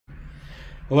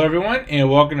Hello everyone,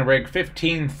 and welcome to break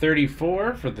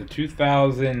 1534 for the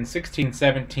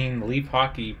 2016-17 Leaf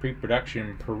Hockey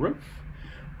Pre-Production Proof.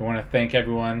 We want to thank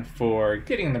everyone for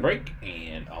getting the break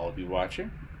and all of you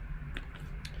watching.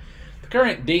 The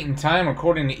current date and time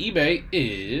according to eBay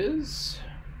is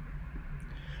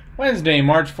Wednesday,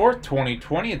 March 4th,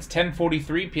 2020. It's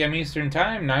 10:43 p.m. Eastern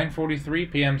Time,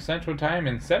 9:43 p.m. Central Time,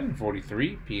 and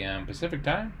 7:43 p.m. Pacific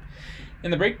Time. In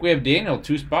the break, we have Daniel,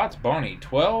 2 spots, Bonnie,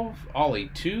 12,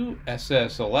 Ollie, 2,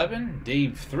 SS, 11,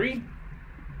 Dave, 3.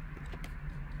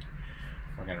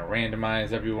 We're going to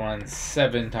randomize everyone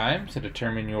 7 times to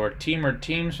determine your team or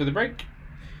teams for the break.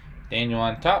 Daniel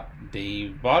on top,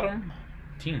 Dave bottom,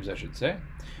 teams I should say,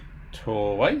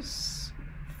 twice,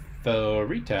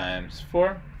 3 times,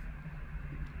 4,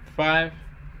 5,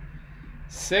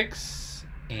 6,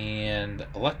 and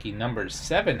lucky number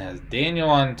 7 has Daniel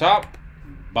on top,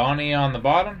 Bonnie on the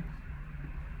bottom.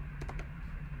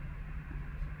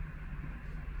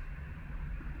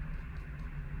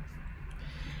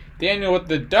 Daniel with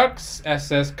the Ducks,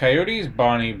 SS Coyotes,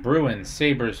 Bonnie Bruins,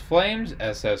 Sabres Flames,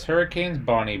 SS Hurricanes,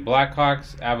 Bonnie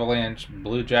Blackhawks, Avalanche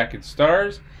Blue Jackets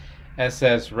Stars,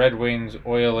 SS Red Wings,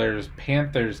 Oilers,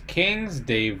 Panthers Kings,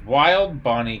 Dave Wild,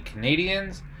 Bonnie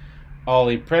Canadiens,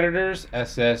 Ollie Predators,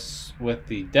 SS with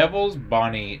the Devils,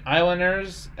 Bonnie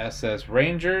Islanders, SS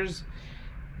Rangers,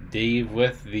 Dave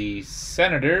with the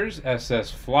Senators, SS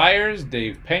Flyers,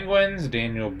 Dave Penguins,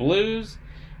 Daniel Blues,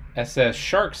 SS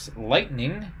Sharks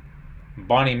Lightning,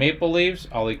 Bonnie Maple Leafs,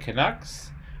 Ollie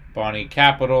Canucks, Bonnie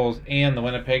Capitals, and the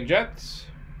Winnipeg Jets.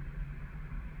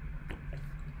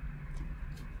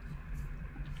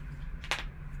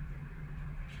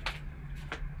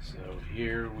 So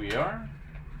here we are,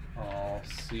 all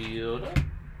sealed up.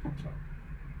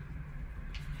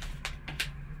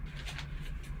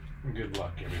 Good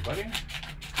luck, everybody.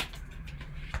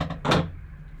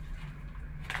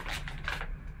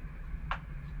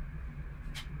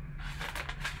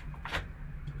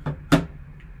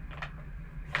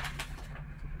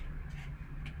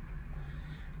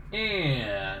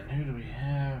 And who do we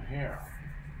have here?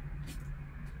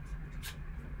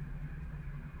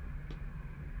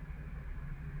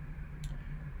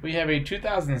 We have a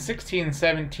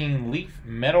 2016-17 Leaf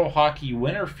Metal Hockey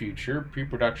Winter Future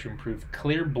Pre-Production Proof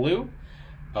Clear Blue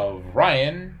of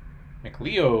Ryan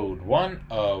McLeod, 1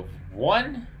 of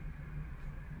 1.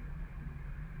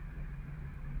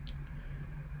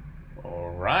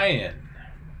 Ryan,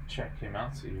 check him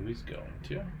out, see who he's going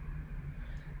to.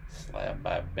 Slab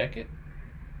by Beckett.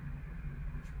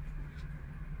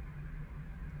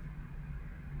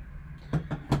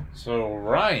 So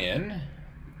Ryan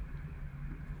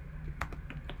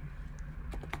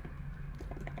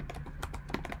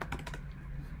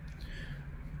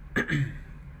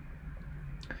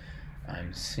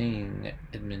I'm seeing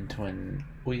Edmonton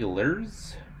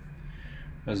Oilers.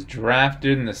 Was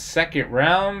drafted in the 2nd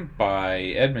round by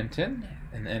Edmonton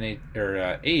in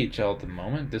AHL at the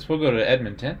moment. This will go to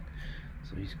Edmonton,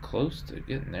 so he's close to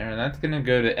getting there, and that's going to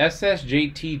go to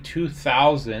SSJT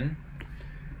 2000.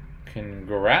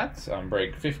 Congrats on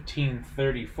break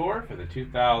 1534 for the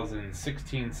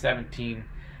 2016-17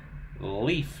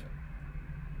 Leaf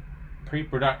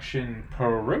Pre-Production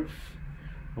Proof.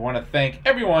 We want to thank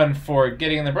everyone for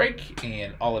getting in the break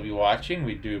and all of you watching.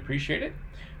 We do appreciate it.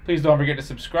 Please don't forget to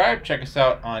subscribe. Check us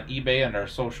out on eBay and our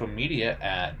social media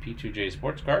at P2J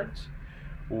Sports Cards.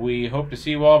 We hope to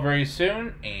see you all very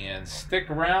soon, and stick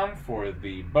around for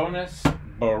the bonus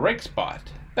break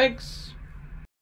spot. Thanks.